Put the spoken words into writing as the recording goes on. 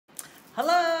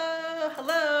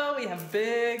Hello, we have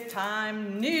big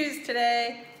time news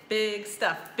today. Big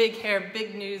stuff, big hair,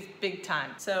 big news, big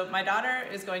time. So my daughter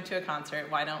is going to a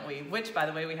concert, Why Don't We? Which, by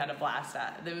the way, we had a blast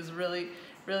at. It was really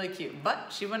cute,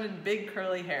 but she wanted big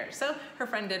curly hair. So her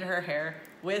friend did her hair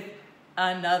with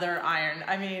another iron.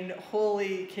 I mean,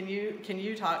 holy, can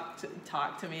you talk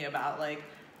to me about like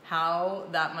how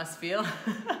that must feel?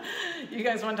 You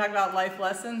guys want to talk about life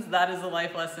lessons? That is a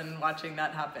life lesson watching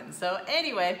that happen. So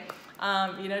anyway,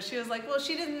 she was like, well,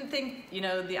 she didn't think,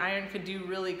 the iron could do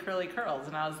really curly curls.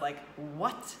 And I was like,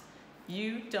 what?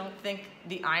 You don't think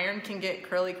the iron can get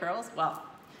curly curls? Well,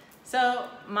 so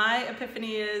my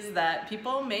epiphany is that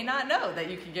people may not know that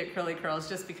you can get curly curls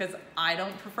just because I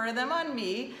don't prefer them on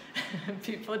me.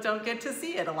 People don't get to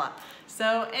see it a lot.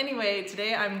 So anyway,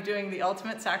 today I'm doing the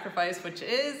ultimate sacrifice, which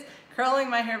is curling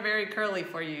my hair very curly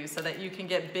for you so that you can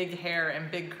get big hair and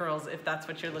big curls if that's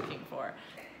what you're looking for.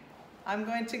 I'm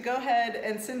going to go ahead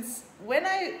and since when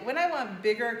I want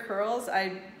bigger curls,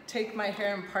 I take my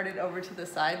hair and part it over to the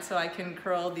side so I can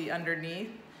curl the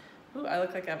underneath. Ooh, I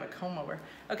look like I have a comb over.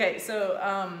 Okay, so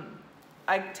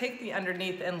I take the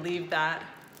underneath and leave that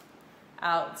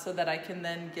out so that I can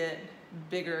then get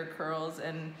bigger curls,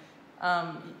 and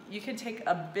you can take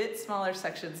a bit smaller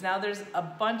sections. Now there's a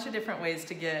bunch of different ways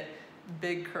to get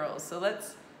big curls. So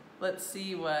let's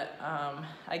see what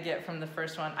I get from the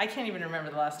first one. I can't even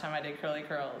remember the last time I did curly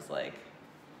curls. Like,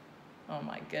 oh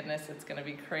my goodness, it's gonna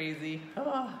be crazy.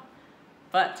 Oh.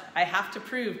 But I have to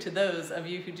prove to those of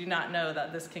you who do not know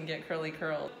that this can get curly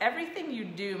curls. Everything you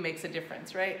do makes a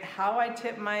difference, right? How I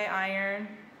tip my iron,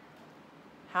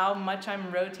 how much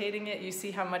I'm rotating it. You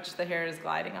see how much the hair is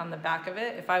gliding on the back of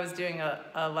it. If I was doing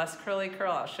a less curly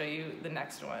curl, I'll show you the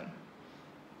next one.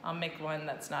 I'll make one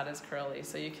that's not as curly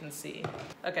so you can see.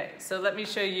 Okay, so let me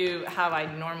show you how I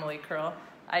normally curl.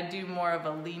 I do more of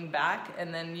a lean back,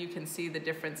 and then you can see the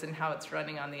difference in how it's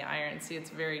running on the iron. See, it's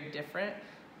very different.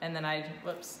 And then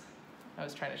whoops, I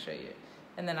was trying to show you.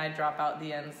 And then I drop out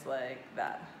the ends like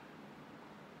that.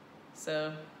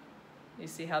 So you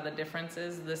see how the difference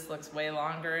is? This looks way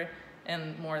longer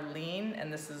and more lean,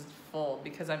 and this is full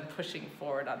because I'm pushing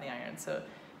forward on the iron. So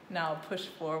now I'll push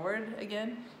forward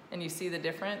again, and you see the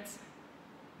difference?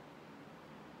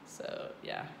 So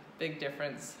yeah, big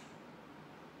difference.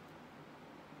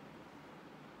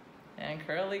 And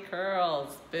curly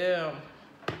curls, boom.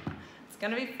 It's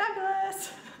gonna be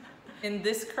fabulous. In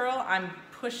this curl, I'm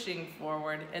pushing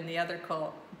forward, and the other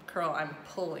curl, I'm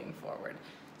pulling forward.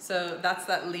 So that's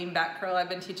that lean back curl I've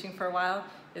been teaching for a while,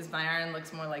 is my iron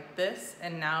looks more like this,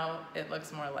 and now it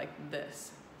looks more like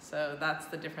this. So that's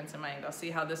the difference in my angle.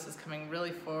 See how this is coming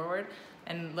really forward,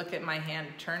 and look at my hand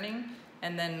turning,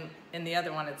 and then in the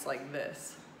other one, it's like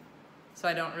this. So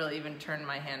I don't really even turn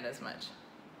my hand as much.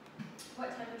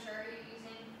 What temperature are you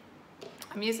using?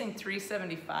 I'm using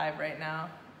 375 right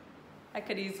now. I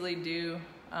could easily do,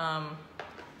 I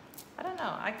don't know,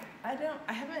 I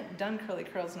haven't done curly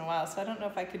curls in a while, so I don't know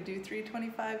if I could do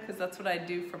 325, because that's what I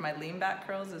do for my lean back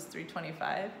curls is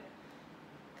 325,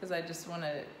 because I just want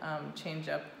to change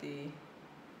up the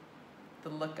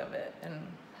look of it and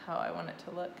how I want it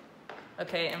to look.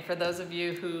 Okay, and for those of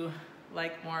you who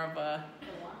like more of a,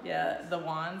 the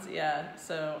wands, yeah,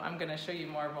 so I'm going to show you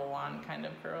more of a wand kind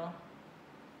of curl.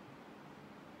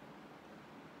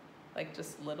 Like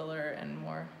just littler and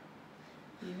more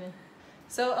even.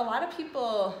 So a lot of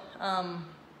people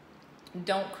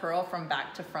don't curl from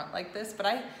back to front like this, but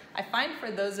I find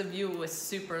for those of you with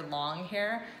super long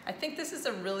hair, I think this is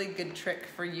a really good trick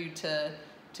for you to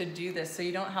do this, so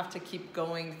you don't have to keep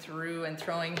going through and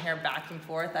throwing hair back and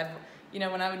forth.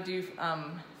 When I would do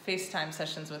FaceTime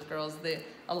sessions with girls,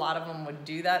 a lot of them would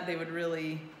do that. They would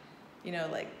really,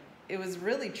 it was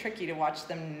really tricky to watch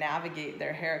them navigate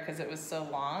their hair because it was so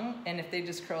long, and if they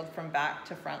just curled from back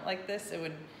to front like this, it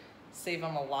would save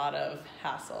them a lot of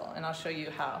hassle, and I'll show you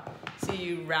how. So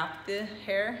you wrap the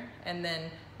hair, and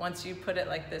then once you put it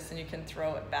like this, and you can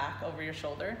throw it back over your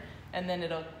shoulder, and then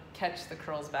it'll catch the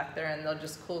curls back there, and they'll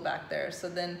just cool back there. So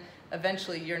then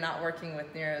eventually you're not working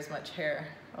with near as much hair.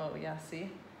 Oh yeah, see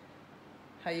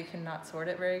how you cannot sort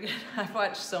it very good? I've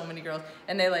watched so many girls,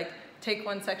 and they like take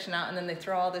one section out, and then they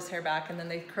throw all this hair back, and then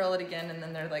they curl it again, and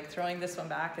then they're like throwing this one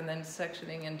back, and then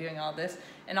sectioning and doing all this.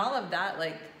 And all of that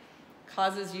like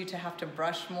causes you to have to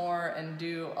brush more and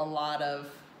do a lot of,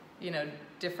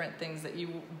 different things that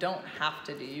you don't have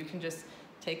to do. You can just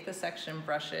take the section,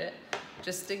 brush it,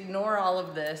 just ignore all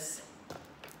of this,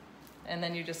 and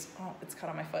then you just, oh, it's caught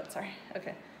on my foot, sorry.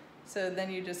 Okay, so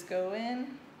then you just go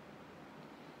in,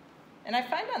 And I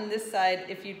find on this side,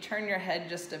 if you turn your head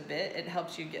just a bit, it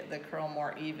helps you get the curl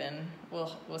more even.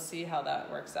 We'll see how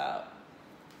that works out.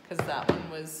 because that one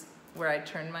was where I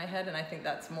turned my head, and I think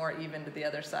that's more even to the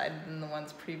other side than the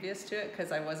ones previous to it,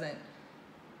 because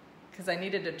I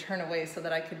needed to turn away so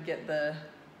that I could get the,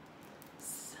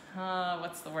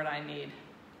 what's the word I need?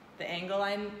 The angle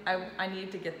I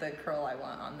need to get the curl I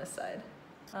want on this side.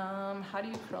 How do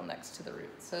you curl next to the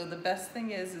root? So the best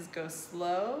thing is go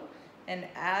slow, and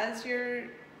as you're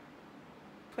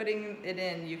putting it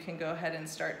in, you can go ahead and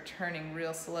start turning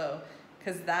real slow,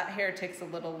 because that hair takes a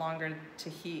little longer to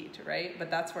heat, right?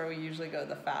 But that's where we usually go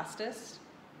the fastest.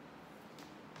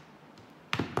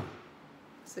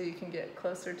 So you can get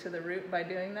closer to the root by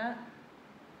doing that.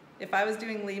 If I was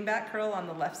doing lean back curl on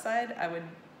the left side, I would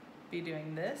be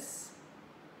doing this.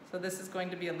 So this is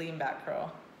going to be a lean back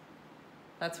curl.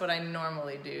 That's what I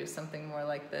normally do, something more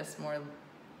like this, more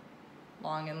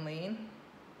long and lean.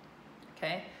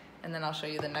 Okay, and then I'll show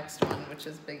you the next one, which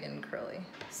is big and curly.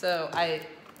 So I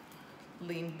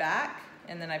lean back,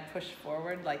 and then I push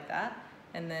forward like that.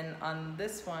 And then on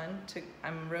this one,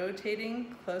 I'm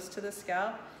rotating close to the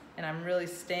scalp, and I'm really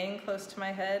staying close to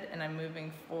my head, and I'm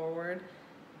moving forward.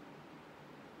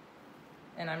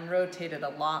 And I'm rotated a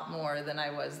lot more than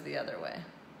I was the other way.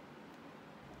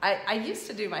 I used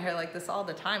to do my hair like this all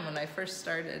the time when I first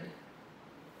started,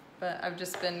 but I've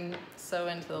just been so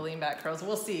into the lean back curls.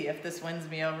 We'll see if this wins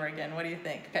me over again. What do you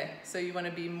think? Okay, so you want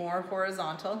to be more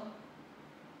horizontal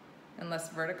and less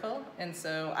vertical. And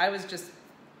so I was just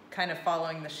kind of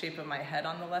following the shape of my head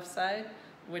on the left side,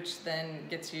 which then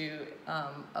gets you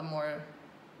a more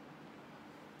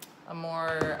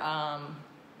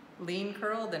lean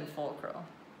curl than full curl.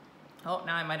 Oh,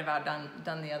 now I might have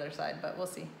outdone the other side, but we'll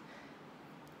see.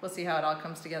 We'll see how it all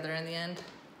comes together in the end.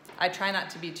 I try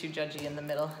not to be too judgy in the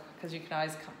middle, because you can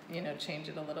always, change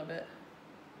it a little bit.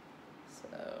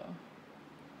 So,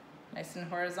 nice and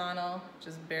horizontal,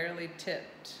 just barely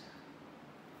tipped.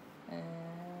 And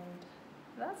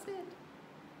that's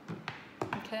it.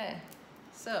 Okay,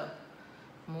 so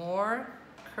more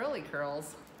curly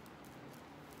curls.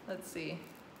 Let's see.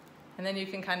 And then you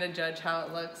can kind of judge how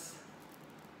it looks,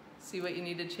 see what you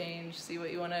need to change, see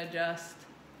what you want to adjust.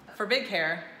 For big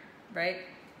hair, right?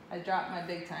 I dropped my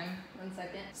big time, 1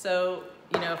 second. So,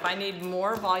 if I need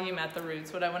more volume at the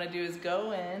roots, what I want to do is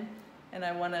go in, and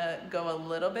I want to go a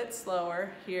little bit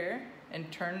slower here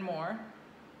and turn more.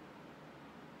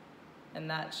 And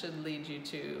that should lead you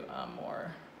to a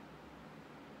more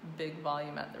big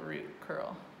volume at the root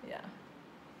curl, yeah.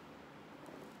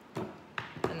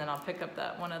 And then I'll pick up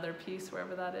that one other piece,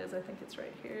 wherever that is. I think it's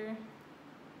right here.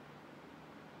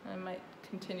 I might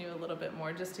continue a little bit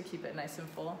more just to keep it nice and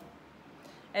full.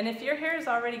 And if your hair is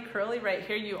already curly right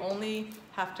here, you only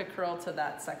have to curl to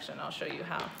that section. I'll show you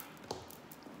how.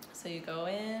 So you go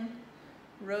in,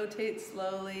 rotate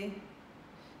slowly.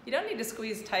 You don't need to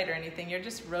squeeze tight or anything. You're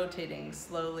just rotating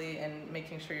slowly and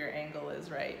making sure your angle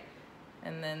is right.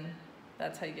 And then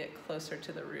that's how you get closer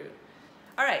to the root.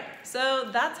 All right, so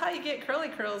that's how you get curly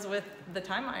curls with the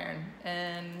TYME iron.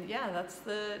 And yeah, that's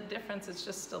the difference. It's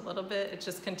just a little bit, it's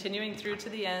just continuing through to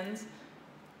the ends.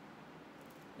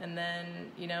 And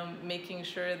then, making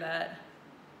sure that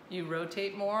you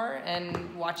rotate more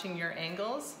and watching your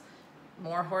angles.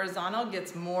 More horizontal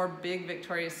gets more big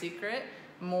Victoria's Secret.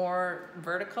 More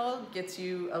vertical gets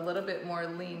you a little bit more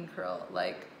lean curl,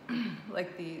 like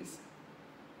these.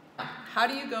 How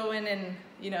do you go in and,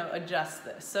 adjust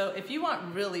this? So if you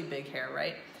want really big hair,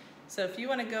 right? So if you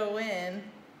want to go in,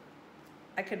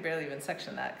 I could barely even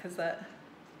section that because that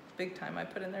big time I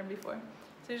put in there before.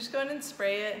 So you just go in and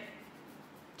spray it,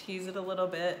 tease it a little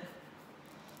bit.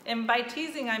 And by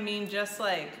teasing, I mean just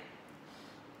like,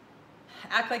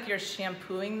 act like you're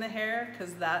shampooing the hair,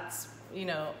 because that's,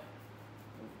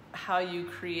 how you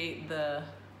create the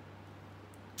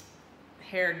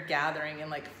hair gathering and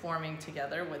like forming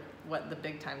together with what the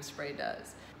big time spray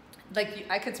does. Like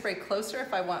I could spray closer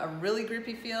if I want a really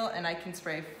grippy feel, and I can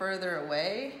spray further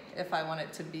away if I want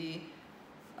it to be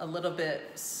a little bit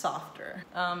softer.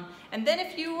 And then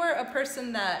if you were a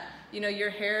person that, your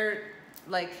hair,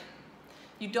 like,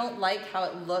 you don't like how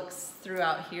it looks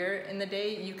throughout here in the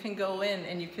day, you can go in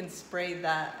and you can spray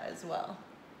that as well.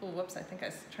 Oh, whoops, I think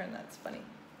I turned that's funny.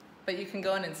 But you can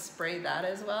go in and spray that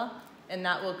as well, and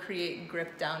that will create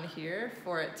grip down here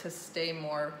for it to stay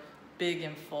more big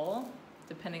and full,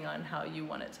 depending on how you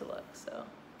want it to look. So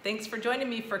thanks for joining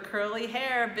me for curly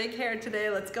hair, big hair today.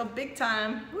 Let's go big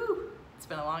time. Woo! It's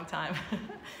been a long time.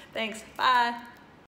 Thanks, bye.